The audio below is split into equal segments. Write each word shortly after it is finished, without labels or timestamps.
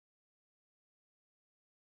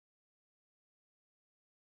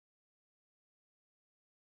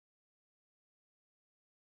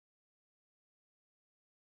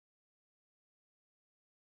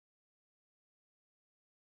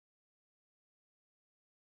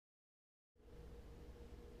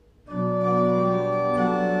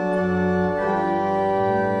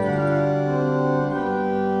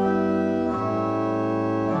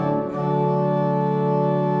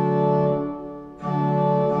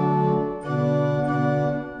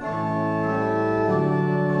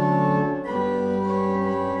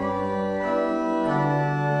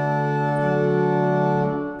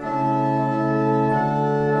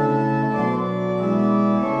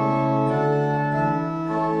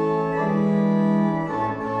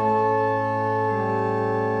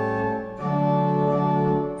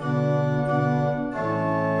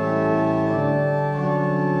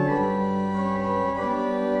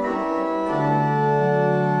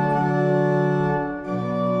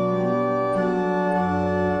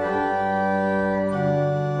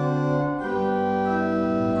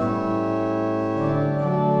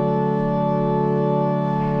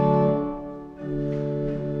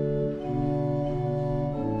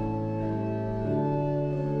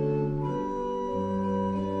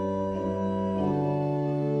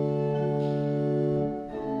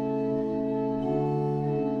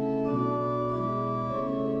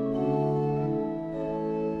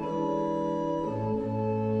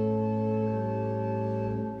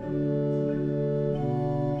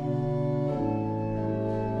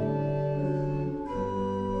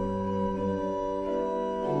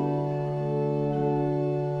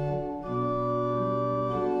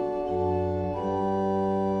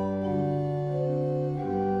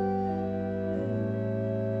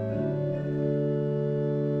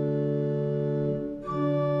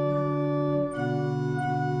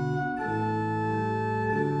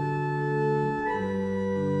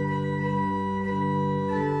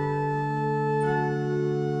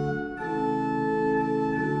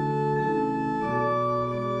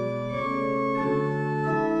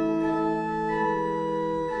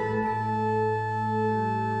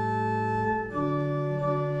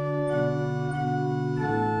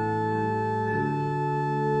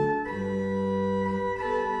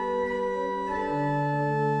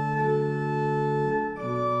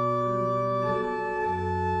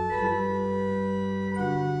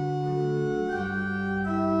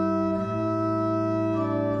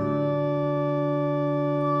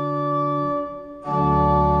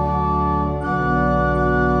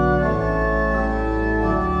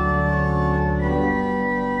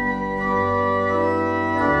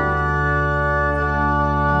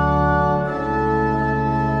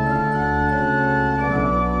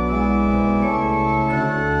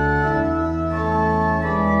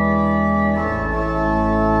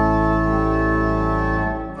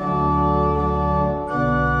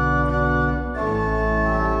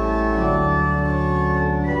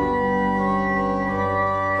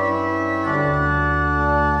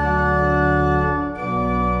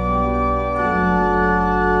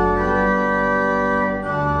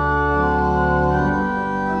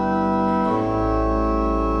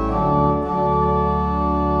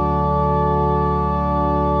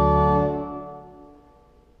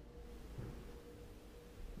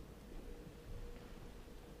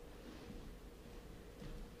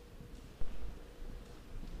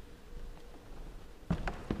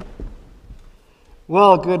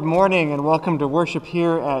Well, good morning and welcome to worship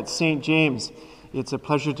here at St. James. It's a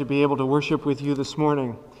pleasure to be able to worship with you this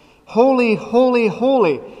morning. Holy, holy,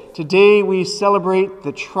 holy. Today we celebrate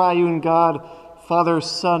the triune God, Father,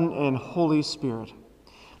 Son, and Holy Spirit.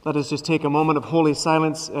 Let us just take a moment of holy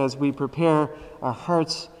silence as we prepare our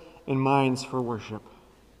hearts and minds for worship.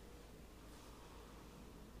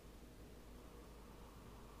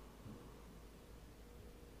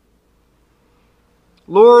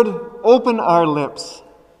 Lord, open our lips,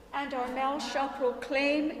 and our mouth shall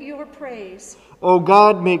proclaim your praise. O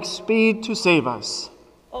God, make speed to save us.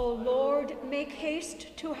 O Lord, make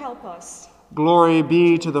haste to help us. Glory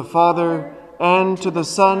be to the Father, and to the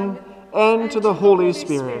Son, and to the Holy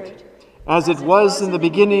Spirit, as it was in the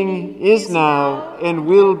beginning, is now, and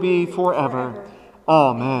will be forever.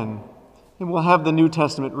 Amen. And we'll have the New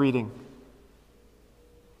Testament reading.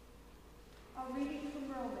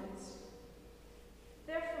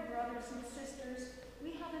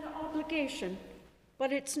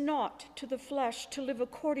 But it's not to the flesh to live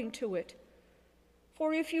according to it.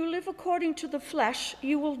 For if you live according to the flesh,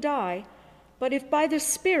 you will die. But if by the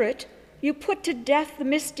Spirit you put to death the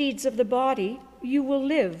misdeeds of the body, you will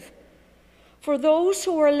live. For those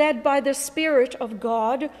who are led by the Spirit of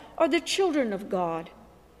God are the children of God.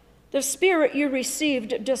 The Spirit you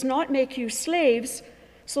received does not make you slaves,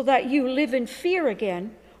 so that you live in fear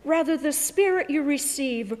again. Rather, the Spirit you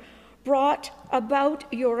receive brought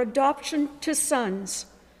about your adoption to sons.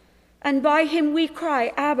 And by him we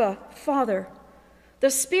cry, Abba, Father. The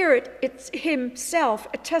Spirit himself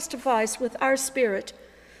testifies with our spirit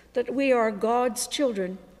that we are God's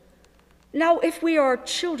children. Now, if we are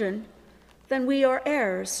children, then we are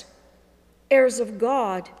heirs, heirs of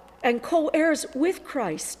God, and co-heirs with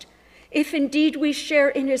Christ, if indeed we share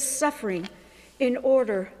in his suffering, in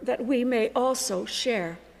order that we may also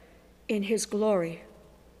share in his glory.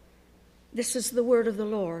 This is the word of the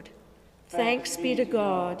Lord. Thanks be to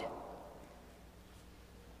God.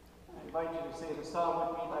 I invite you to say the psalm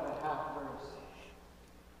with me by the half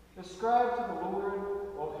verse. Ascribe to the Lord,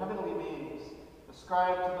 O heavenly beings.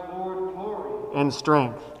 Ascribe to the Lord glory and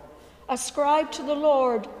strength. Ascribe to the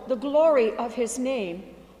Lord the glory of his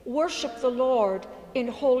name. Worship the Lord in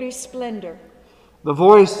holy splendor. The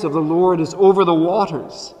voice of the Lord is over the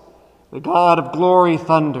waters. The God of glory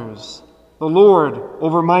thunders. The Lord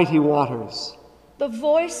over mighty waters. The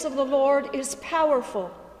voice of the Lord is powerful.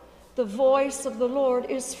 The voice of the Lord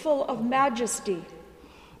is full of majesty.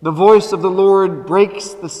 The voice of the Lord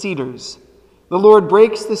breaks the cedars. The Lord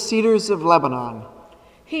breaks the cedars of Lebanon.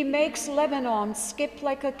 He makes Lebanon skip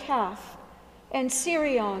like a calf, and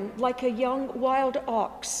Syrian like a young wild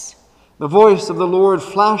ox. The voice of the Lord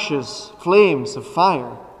flashes flames of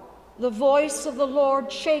fire. The voice of the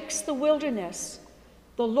Lord shakes the wilderness.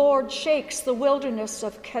 The Lord shakes the wilderness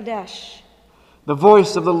of Kadesh. The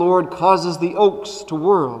voice of the Lord causes the oaks to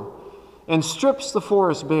whirl and strips the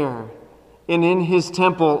forest bare. And in his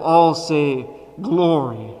temple all say,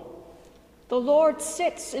 Glory. The Lord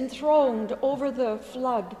sits enthroned over the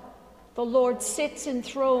flood. The Lord sits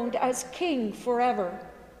enthroned as king forever.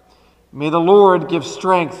 May the Lord give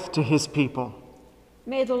strength to his people.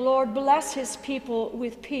 May the Lord bless his people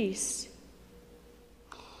with peace.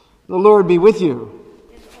 The Lord be with you.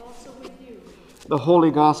 The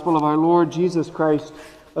Holy Gospel of our Lord Jesus Christ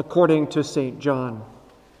according to St. John.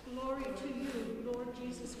 Glory to you, Lord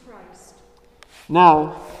Jesus Christ.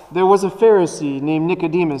 Now there was a Pharisee named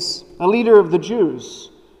Nicodemus, a leader of the Jews,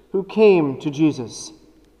 who came to Jesus.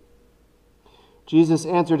 Jesus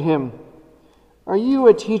answered him, Are you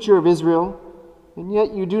a teacher of Israel, and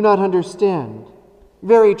yet you do not understand?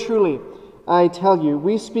 Very truly, I tell you,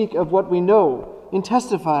 we speak of what we know and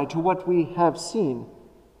testify to what we have seen.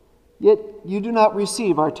 Yet you do not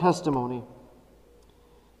receive our testimony.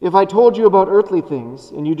 If I told you about earthly things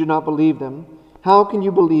and you do not believe them, how can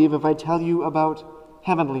you believe if I tell you about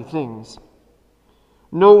heavenly things?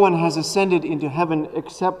 No one has ascended into heaven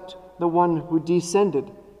except the one who descended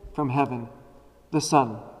from heaven, the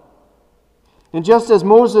Son. And just as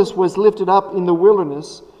Moses was lifted up in the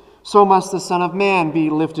wilderness, so must the Son of Man be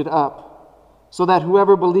lifted up, so that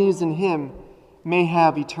whoever believes in him may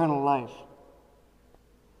have eternal life.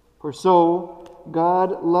 For so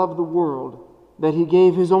God loved the world that he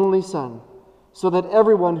gave his only Son, so that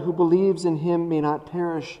everyone who believes in him may not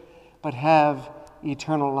perish, but have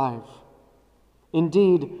eternal life.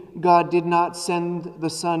 Indeed, God did not send the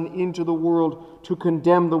Son into the world to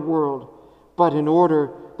condemn the world, but in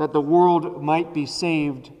order that the world might be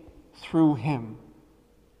saved through him.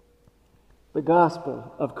 The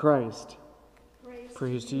Gospel of Christ.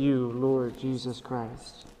 Praise to you, Lord Jesus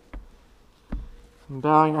Christ. And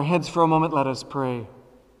bowing our heads for a moment, let us pray.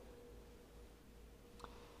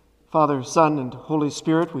 Father, Son, and Holy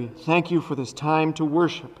Spirit, we thank you for this time to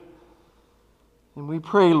worship. And we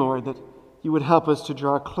pray, Lord, that you would help us to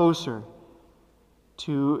draw closer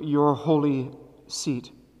to your holy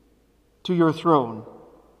seat, to your throne,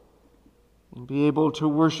 and be able to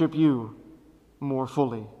worship you more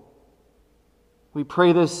fully. We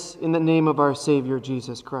pray this in the name of our Savior,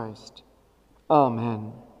 Jesus Christ.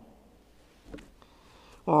 Amen.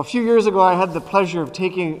 Well, a few years ago, I had the pleasure of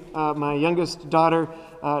taking my youngest daughter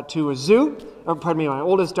to a zoo, my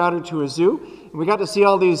oldest daughter to a zoo. And we got to see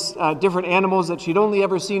all these different animals that she'd only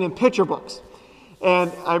ever seen in picture books.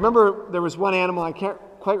 And I remember there was one animal, I can't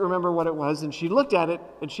quite remember what it was, and she looked at it,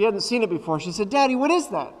 and she hadn't seen it before. She said, "Daddy, what is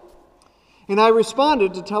that?" And I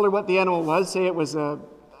responded to tell her what the animal was, say it was a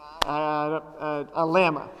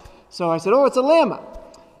llama. So I said, "Oh, it's a llama."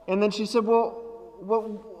 And then she said, "Well,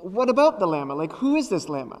 what about the llama? Like, who is this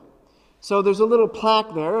llama?" So there's a little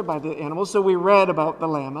plaque there by the animal. So we read about the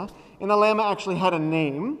llama, and the llama actually had a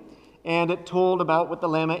name, and it told about what the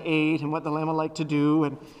llama ate and what the llama liked to do,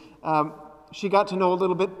 and she got to know a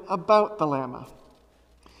little bit about the llama.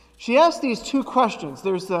 She asked these two questions.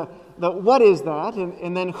 There's the what is that,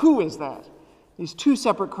 and then who is that? These two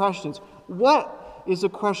separate questions. What is a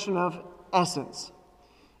question of essence?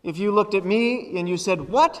 If you looked at me and you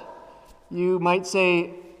said, "What?" you might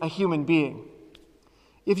say a human being.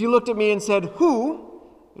 If you looked at me and said, "Who?"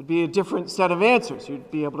 it'd be a different set of answers. You'd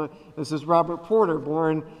be able to, this is Robert Porter,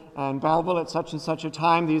 born in Belleville at such and such a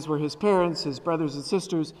time. These were his parents, his brothers and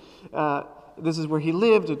sisters. This is where he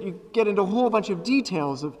lived. You get into a whole bunch of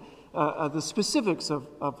details of the specifics of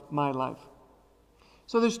my life.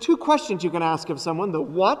 So there's two questions you can ask of someone: the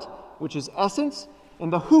what, which is essence,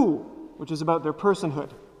 and the who, which is about their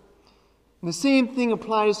personhood. And the same thing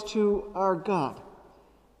applies to our God.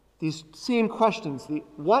 These same questions, the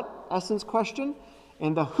what, essence question,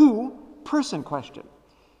 and the who, person question.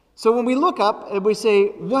 So when we look up and we say,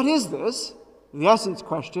 "What is this?" the essence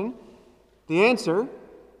question, the answer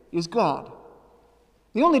is God.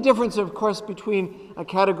 The only difference, of course, between a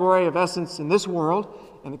category of essence in this world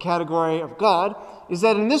and the category of God is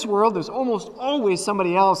that in this world, there's almost always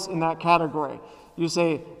somebody else in that category. You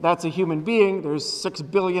say, "That's a human being." There's 6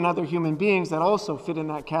 billion other human beings that also fit in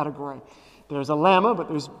that category. There's a llama, but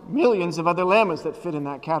there's millions of other llamas that fit in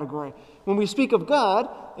that category. When we speak of God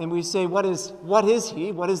and we say, what is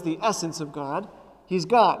he? What is the essence of God? He's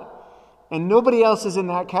God. And nobody else is in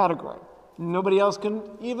that category. Nobody else can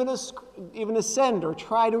even ascend or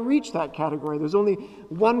try to reach that category. There's only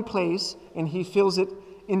one place, and he fills it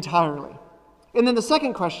entirely. And then the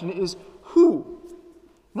second question is who?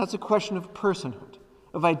 And that's a question of personhood,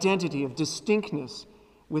 of identity, of distinctness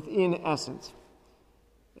within essence.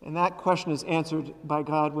 And that question is answered by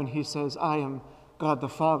God when he says, "I am God the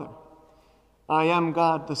Father. I am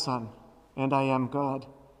God the Son, and I am God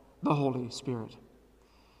the Holy Spirit."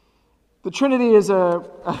 The Trinity is a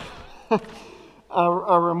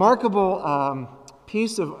remarkable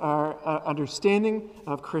piece of our understanding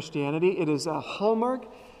of Christianity. It is a hallmark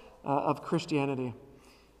of Christianity.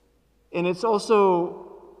 And it's also,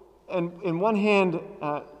 in one hand,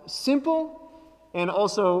 simple and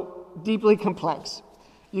also deeply complex.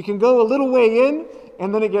 You can go a little way in,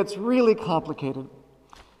 and then it gets really complicated.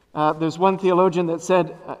 There's one theologian that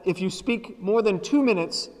said, if you speak more than 2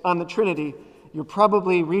 minutes on the Trinity, you're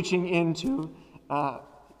probably reaching into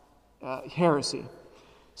heresy.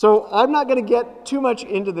 So I'm not going to get too much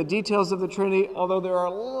into the details of the Trinity, although there are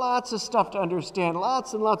lots of stuff to understand,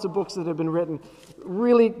 lots and lots of books that have been written,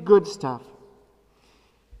 really good stuff.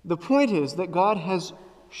 The point is that God has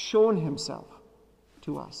shown himself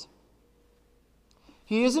to us.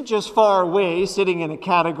 He isn't just far away, sitting in a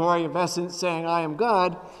category of essence, saying, "I am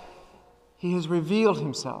God." He has revealed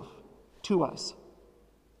himself to us.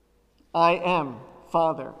 I am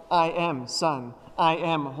Father. I am Son. I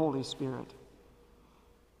am Holy Spirit.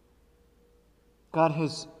 God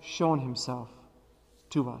has shown himself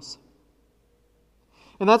to us.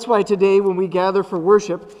 And that's why today when we gather for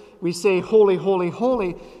worship, we say, "Holy, holy,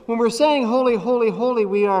 holy." When we're saying "Holy, holy, holy,"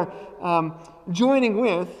 we are joining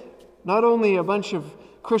with not only a bunch of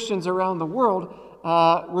Christians around the world,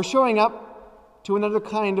 we're showing up to another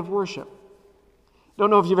kind of worship. Don't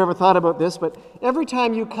know if you've ever thought about this, but every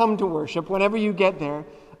time you come to worship, whenever you get there,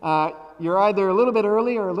 you're either a little bit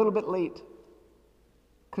early or a little bit late.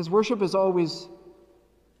 Because worship is always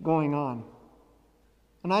going on.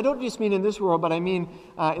 And I don't just mean in this world, but I mean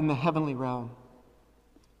in the heavenly realm.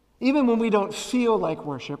 Even when we don't feel like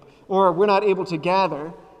worship, or we're not able to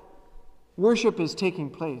gather, worship is taking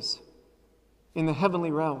place in the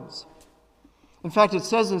heavenly realms. In fact, it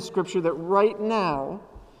says in Scripture that right now,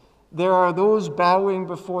 there are those bowing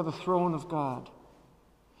before the throne of God.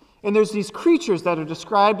 And there's these creatures that are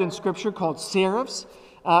described in Scripture called seraphs.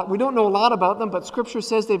 We don't know a lot about them, but Scripture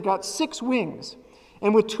says they've got 6 wings.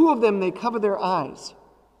 And with 2 of them, they cover their eyes.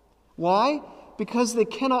 Why? Because they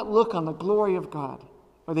cannot look on the glory of God,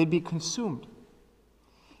 or they'd be consumed.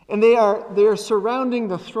 And they are surrounding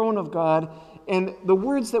the throne of God. And the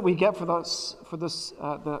words that we get for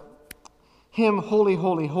the hymn, Holy,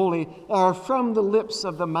 Holy, Holy, are from the lips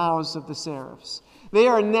of the mouths of the seraphs. They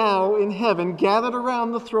are now in heaven, gathered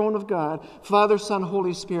around the throne of God, Father, Son,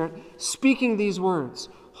 Holy Spirit, speaking these words.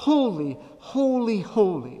 Holy, holy,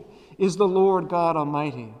 holy is the Lord God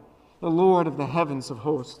Almighty, the Lord of the heavens of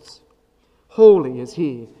hosts. Holy is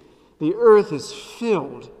he. The earth is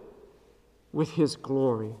filled with his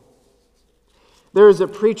glory. There is a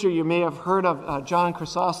preacher you may have heard of, John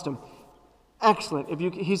Chrysostom.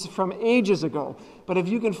 Excellent. He's from ages ago, but if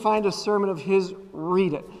you can find a sermon of his,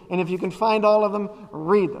 read it. And if you can find all of them,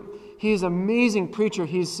 read them. He's an amazing preacher.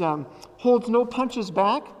 He holds no punches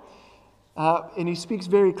back, and he speaks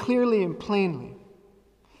very clearly and plainly.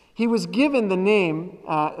 He was given the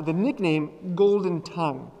nickname Golden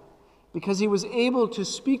Tongue, because he was able to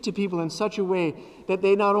speak to people in such a way that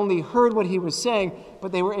they not only heard what he was saying,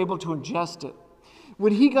 but they were able to ingest it.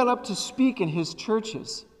 When he got up to speak in his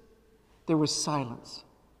churches, there was silence,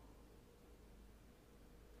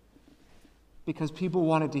 because people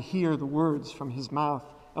wanted to hear the words from his mouth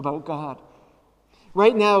about God.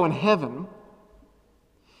 Right now in heaven,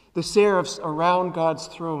 the seraphs around God's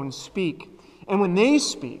throne speak, and when they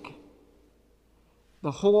speak,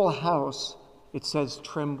 the whole house, it says,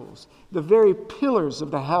 trembles. The very pillars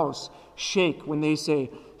of the house shake when they say,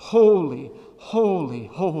 Holy, holy,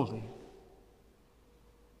 holy.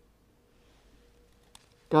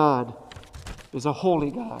 God is a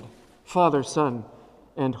holy God, Father, Son,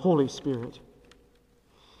 and Holy Spirit.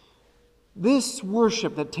 This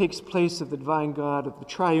worship that takes place of the divine God, of the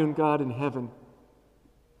triune God in heaven,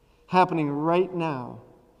 happening right now,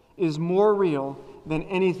 is more real than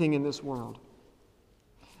anything in this world.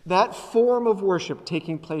 That form of worship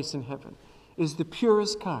taking place in heaven is the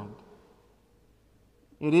purest kind.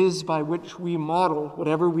 It is by which we model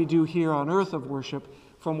whatever we do here on earth of worship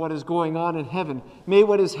from what is going on in heaven. May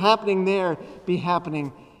what is happening there be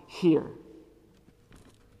happening here.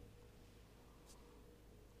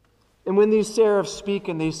 And when these seraphs speak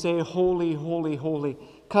and they say, Holy, holy, holy,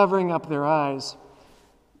 covering up their eyes,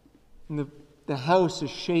 and the house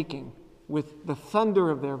is shaking with the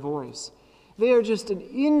thunder of their voice, they are just an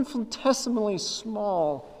infinitesimally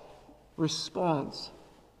small response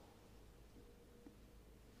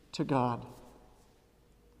to God.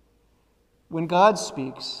 When God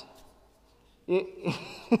speaks,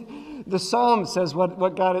 the psalm says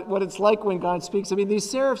what it's like when God speaks. I mean, these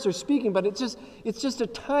seraphs are speaking, but it's just a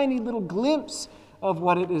tiny little glimpse of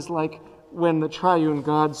what it is like when the triune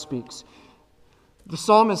God speaks. The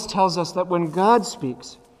psalmist tells us that when God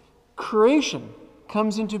speaks, creation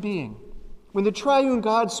comes into being. When the triune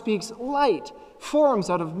God speaks, light forms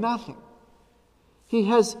out of nothing. He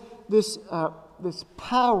has this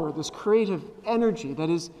power, this creative energy that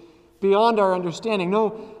is beyond our understanding.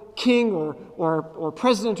 No king or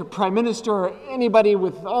president or prime minister or anybody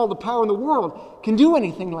with all the power in the world can do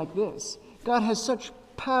anything like this. God has such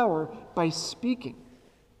power by speaking.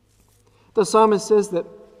 The psalmist says that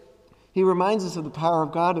he reminds us of the power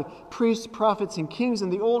of God. Priests, prophets, and kings in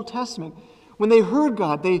the Old Testament, when they heard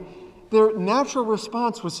God, their natural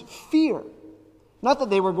response was fear. Not that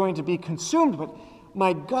they were going to be consumed, but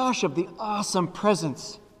my gosh, of the awesome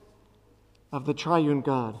presence of the triune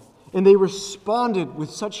God. And they responded with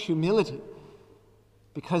such humility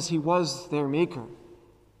because he was their maker.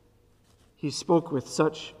 He spoke with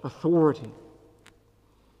such authority.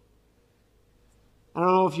 I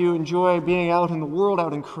don't know if you enjoy being out in the world,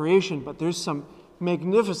 out in creation, but there's some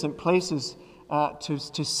magnificent places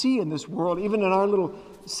to see in this world, even in our little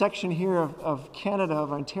section here of Canada,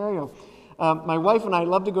 of Ontario. My wife and I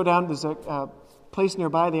love to go down. There's a place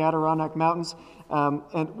nearby, the Adirondack Mountains,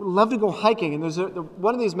 and we love to go hiking. And there's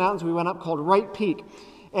one of these mountains we went up called Wright Peak,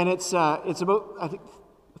 and it's about, I think,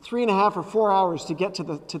 3.5 or 4 hours to get to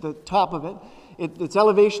the top of it. Its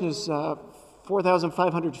elevation is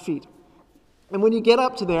 4,500 feet. And when you get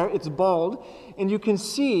up to there, it's bald, and you can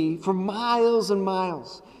see for miles and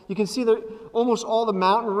miles. You can see almost all the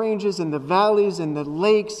mountain ranges and the valleys and the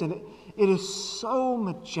lakes, and it is so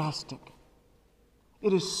majestic.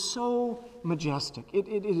 It is so majestic. It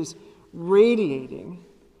is radiating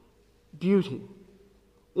beauty.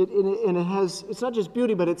 And it has, it's not just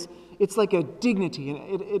beauty, but it's like a dignity,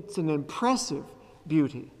 and it's an impressive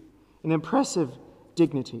beauty, an impressive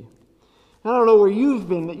dignity. I don't know where you've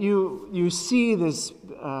been that you see this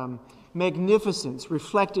magnificence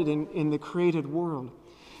reflected in the created world.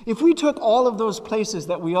 If we took all of those places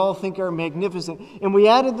that we all think are magnificent and we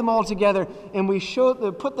added them all together and we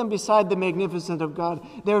put them beside the magnificence of God,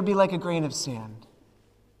 they would be like a grain of sand.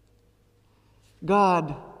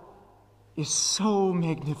 God is so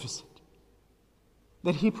magnificent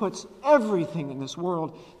that he puts everything in this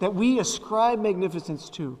world that we ascribe magnificence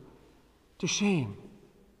to shame.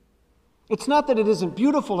 It's not that it isn't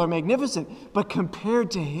beautiful or magnificent, but compared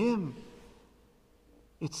to him,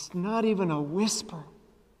 it's not even a whisper.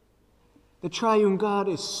 The triune God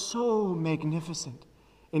is so magnificent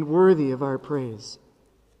and worthy of our praise.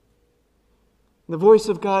 The voice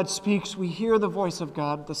of God speaks. We hear the voice of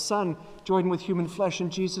God, the Son, joined with human flesh in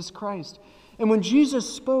Jesus Christ. And when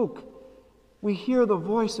Jesus spoke, we hear the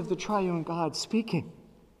voice of the triune God speaking.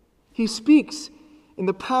 He speaks, and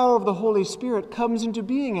the power of the Holy Spirit comes into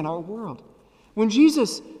being in our world. When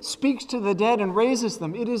Jesus speaks to the dead and raises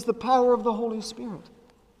them, it is the power of the Holy Spirit.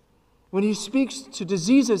 When he speaks to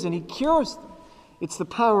diseases and he cures them, it's the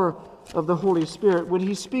power of the Holy Spirit. When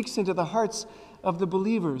he speaks into the hearts of the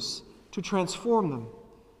believers to transform them,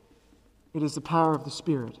 it is the power of the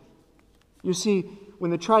Spirit. You see,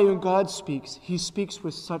 when the triune God speaks, he speaks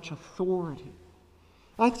with such authority.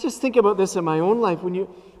 I just think about this in my own life. When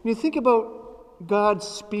you think about God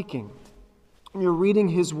speaking, when you're reading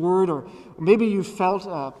his word, or maybe you felt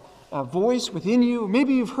a voice within you,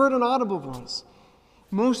 maybe you've heard an audible voice.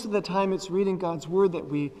 Most of the time it's reading God's word that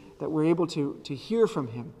we're able to hear from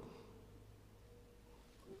him.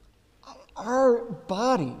 Our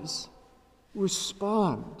bodies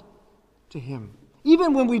respond to him,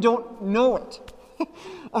 even when we don't know it.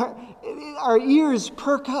 Our ears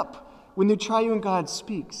perk up when the triune God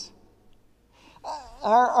speaks.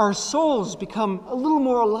 Our souls become a little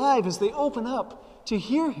more alive as they open up to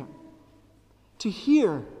hear him, to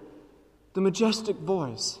hear the majestic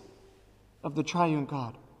voice of the triune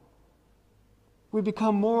God. We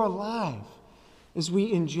become more alive as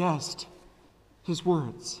we ingest his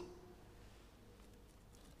words.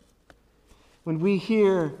 When we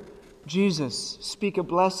hear Jesus speak a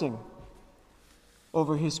blessing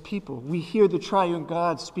over his people, we hear the triune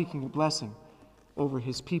God speaking a blessing over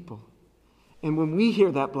his people. And when we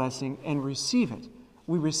hear that blessing and receive it,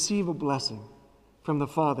 we receive a blessing from the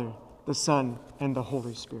Father, the Son, and the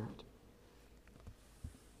Holy Spirit.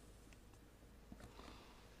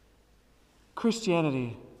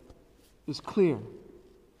 Christianity is clear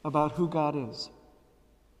about who God is.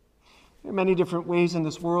 There are many different ways in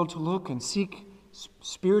this world to look and seek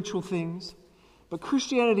spiritual things, but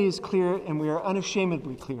Christianity is clear, and we are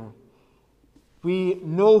unashamedly clear. We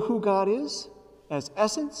know who God is as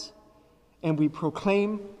essence, and we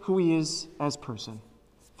proclaim who he is as person,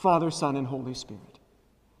 Father, Son, and Holy Spirit.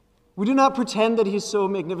 We do not pretend that he is so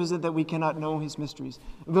magnificent that we cannot know his mysteries,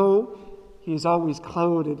 though he is always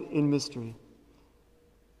clouded in mystery.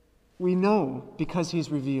 We know because he's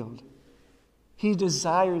revealed. He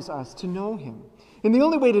desires us to know him. And the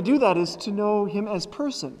only way to do that is to know him as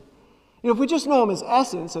person. If we just know him as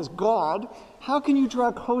essence, as God, how can you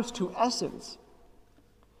draw close to essence?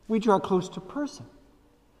 We draw close to person.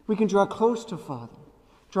 We can draw close to Father,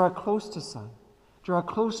 draw close to Son, draw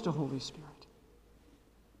close to Holy Spirit.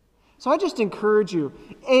 So I just encourage you,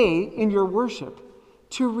 in your worship,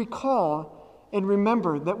 to recall and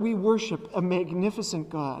remember that we worship a magnificent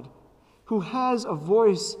God who has a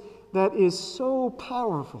voice that is so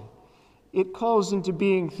powerful, it calls into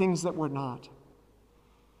being things that were not.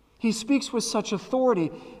 He speaks with such authority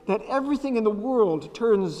that everything in the world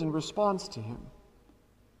turns in response to him.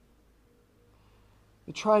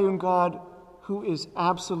 The triune God who is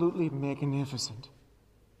absolutely magnificent.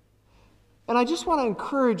 And I just want to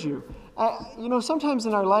encourage you. Sometimes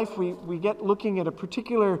in our life we get looking at a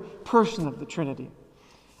particular person of the Trinity.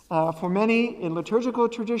 For many in liturgical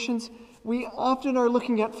traditions, we often are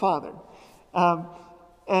looking at Father.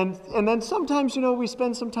 And then sometimes, we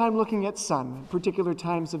spend some time looking at Son, particular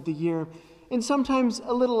times of the year, and sometimes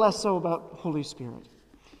a little less so about Holy Spirit.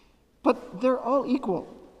 But they're all equal.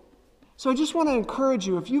 So I just want to encourage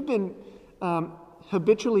you, if you've been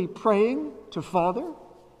habitually praying to Father,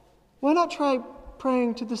 why not try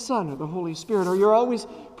praying to the Son or the Holy Spirit? Or you're always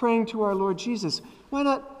praying to our Lord Jesus. Why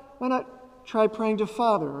not try praying to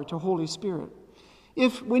Father or to Holy Spirit?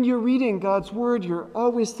 If when you're reading God's Word, you're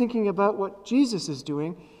always thinking about what Jesus is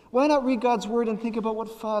doing, why not read God's Word and think about what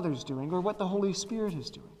Father's doing or what the Holy Spirit is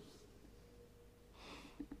doing?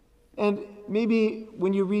 And maybe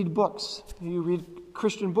when you read books, you read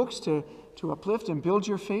Christian books to uplift and build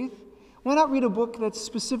your faith, why not read a book that's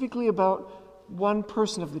specifically about one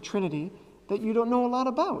person of the Trinity that you don't know a lot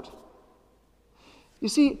about? You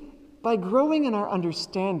see, by growing in our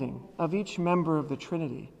understanding of each member of the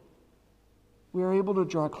Trinity, we are able to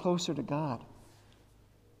draw closer to God.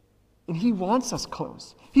 And he wants us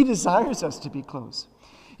close. He desires us to be close.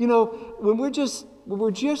 You know, when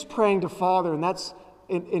we're just praying to Father,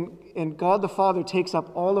 and God the Father takes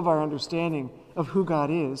up all of our understanding of who God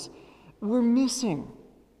is, we're missing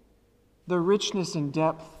the richness and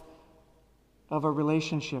depth of a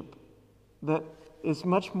relationship that is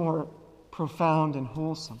much more profound and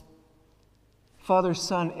wholesome. Father,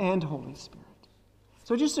 Son, and Holy Spirit.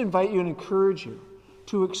 So I just invite you and encourage you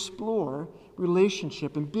to explore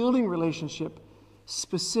relationship and building relationship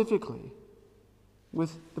specifically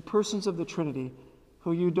with the persons of the Trinity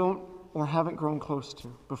who you don't or haven't grown close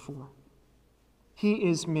to before. He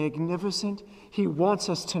is magnificent. He wants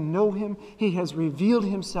us to know him. He has revealed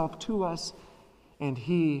himself to us, and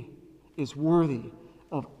he is worthy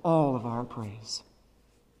of all of our praise.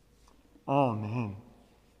 Amen.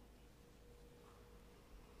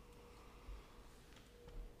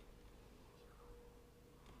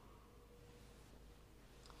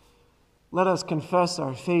 Let us confess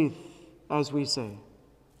our faith as we say,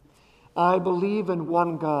 I believe in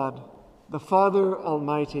one God, the Father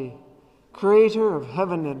Almighty, creator of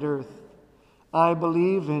heaven and earth. I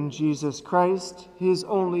believe in Jesus Christ, his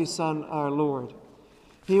only Son, our Lord.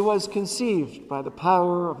 He was conceived by the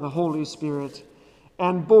power of the Holy Spirit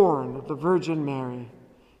and born of the Virgin Mary.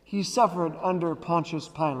 He suffered under Pontius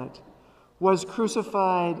Pilate, was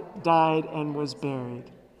crucified, died, and was buried.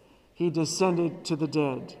 He descended to the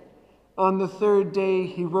dead. On the third day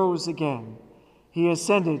he rose again. He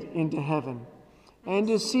ascended into heaven and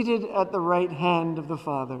is seated at the right hand of the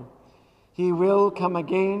Father. He will come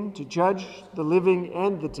again to judge the living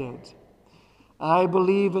and the dead. I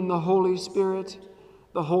believe in the Holy Spirit,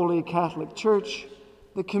 the Holy Catholic Church,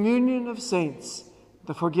 the communion of saints,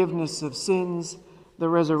 the forgiveness of sins, the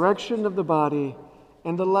resurrection of the body,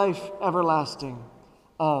 and the life everlasting.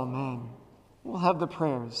 Amen. We'll have the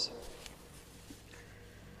prayers.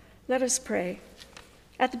 Let us pray.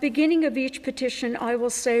 At the beginning of each petition, I will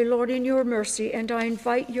say, Lord, in your mercy, and I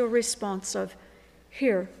invite your response of,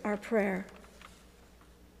 hear our prayer.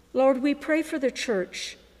 Lord, we pray for the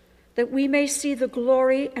Church, that we may see the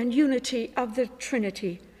glory and unity of the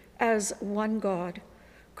Trinity as one God,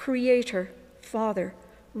 Creator, Father,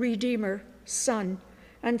 Redeemer, Son,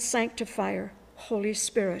 and Sanctifier, Holy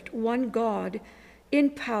Spirit, one God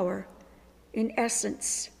in power, in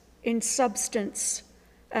essence, in substance,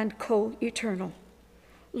 and co-eternal.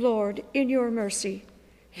 Lord, in your mercy,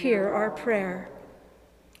 hear our prayer.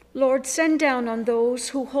 Lord, send down on those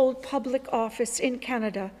who hold public office in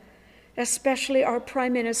Canada, especially our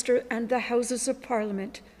Prime Minister and the Houses of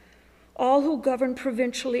Parliament, all who govern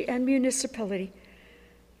provincially and municipally,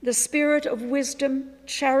 the spirit of wisdom,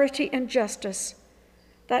 charity, and justice,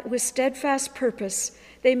 that with steadfast purpose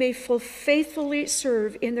they may faithfully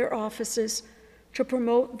serve in their offices to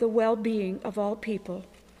promote the well-being of all people.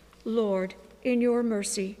 Lord, in your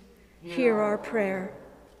mercy, hear our prayer.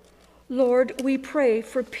 Lord, we pray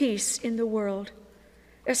for peace in the world,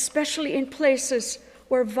 especially in places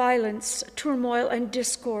where violence, turmoil, and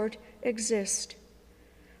discord exist.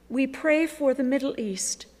 We pray for the Middle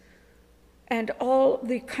East and all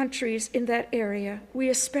the countries in that area. We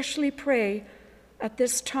especially pray at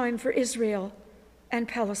this time for Israel and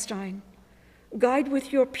Palestine. Guide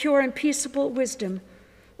with your pure and peaceable wisdom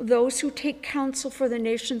those who take counsel for the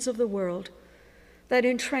nations of the world, that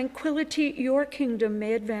in tranquility your kingdom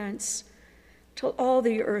may advance till all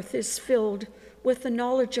the earth is filled with the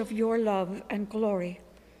knowledge of your love and glory.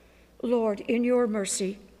 Lord, in your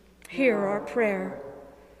mercy, hear our prayer.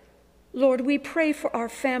 Lord, we pray for our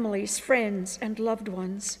families, friends, and loved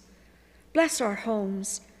ones. Bless our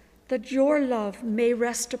homes, that your love may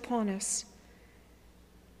rest upon us.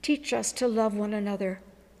 Teach us to love one another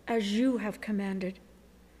as you have commanded.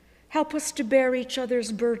 Help us to bear each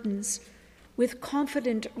other's burdens with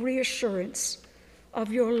confident reassurance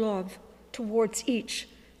of your love towards each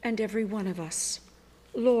and every one of us.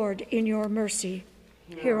 Lord, in your mercy,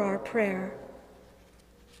 hear our prayer.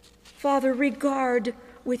 Father, regard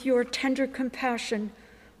with your tender compassion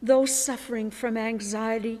those suffering from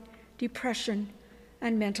anxiety, depression,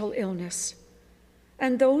 and mental illness,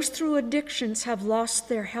 and those through addictions have lost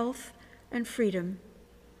their health and freedom.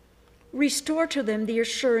 Restore to them the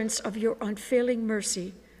assurance of your unfailing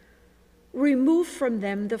mercy. Remove from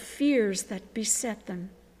them the fears that beset them,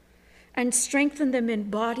 and strengthen them in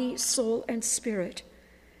body, soul, and spirit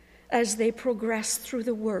as they progress through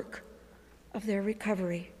the work of their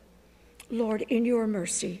recovery. Lord, in your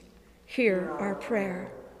mercy, hear our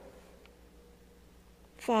prayer.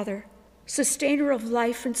 Father, sustainer of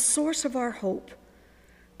life and source of our hope,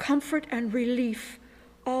 comfort and relief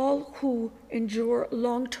all who endure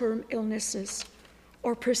long-term illnesses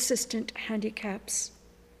or persistent handicaps.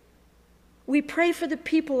 We pray for the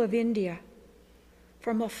people of India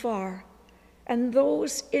from afar and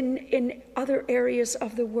those in other areas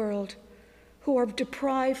of the world who are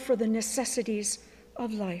deprived for the necessities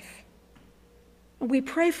of life. And we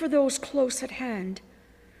pray for those close at hand.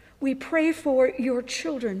 We pray for your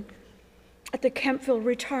children at the Kempville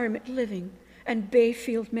Retirement Living and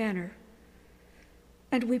Bayfield Manor.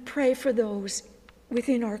 And we pray for those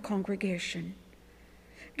within our congregation.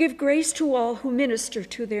 Give grace to all who minister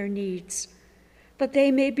to their needs, that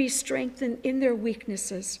they may be strengthened in their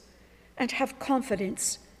weaknesses and have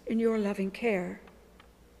confidence in your loving care.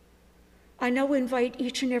 I now invite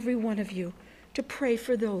each and every one of you to pray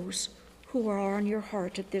for those who are on your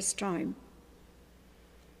heart at this time.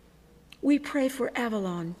 We pray for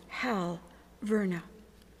Avalon, Hal, Verna,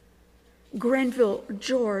 Grenville,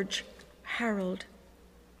 George, Harold,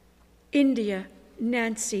 India,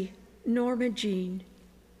 Nancy, Norma Jean,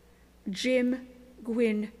 Jim,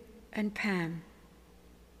 Gwyn, and Pam.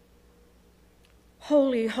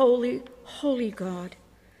 Holy, holy, holy God,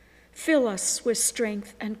 fill us with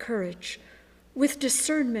strength and courage, with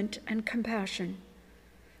discernment and compassion,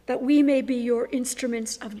 that we may be your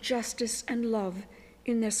instruments of justice and love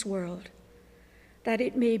in this world, that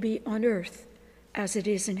it may be on earth as it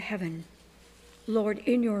is in heaven. Lord,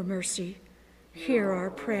 in your mercy, hear our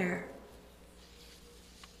prayer.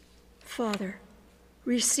 Father,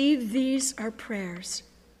 receive these our prayers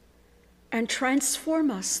and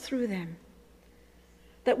transform us through them,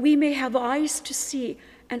 that we may have eyes to see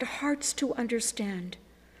and hearts to understand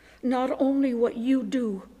not only what you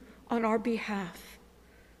do on our behalf,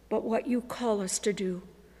 but what you call us to do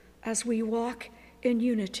as we walk in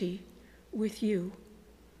unity with you,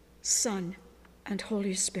 Son, and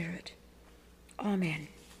Holy Spirit. Amen.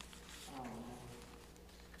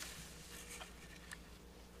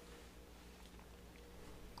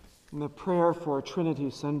 And the prayer for Trinity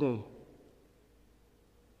Sunday.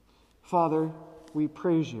 Father, we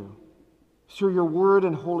praise you. Through your word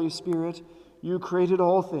and Holy Spirit, you created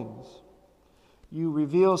all things. You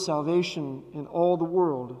reveal salvation in all the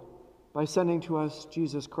world by sending to us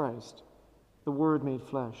Jesus Christ, the Word made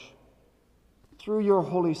flesh. Through your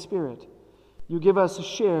Holy Spirit, you give us a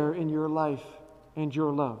share in your life and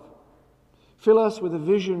your love. Fill us with a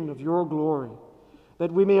vision of your glory,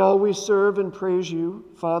 that we may always serve and praise you,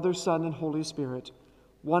 Father, Son, and Holy Spirit,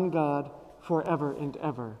 one God, forever and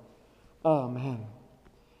ever. Amen.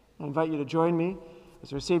 I invite you to join me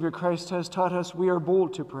as our Savior Christ has taught us. We are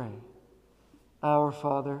bold to pray. Our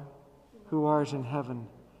Father, who art in heaven,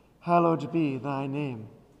 hallowed be thy name.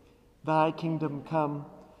 Thy kingdom come,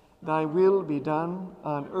 thy will be done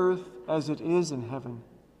on earth as it is in heaven.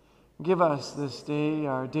 Give us this day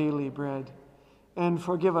our daily bread, and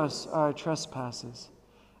forgive us our trespasses,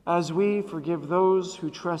 as we forgive those who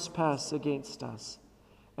trespass against us.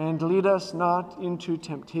 And lead us not into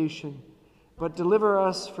temptation, but deliver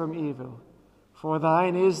us from evil. For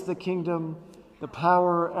thine is the kingdom, the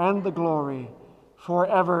power, and the glory,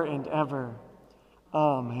 forever and ever.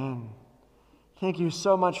 Amen. Thank you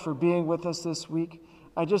so much for being with us this week.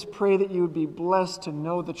 I just pray that you would be blessed to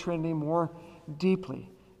know the Trinity more deeply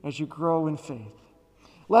as you grow in faith.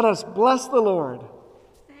 Let us bless the Lord.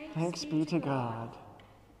 Thanks be to God.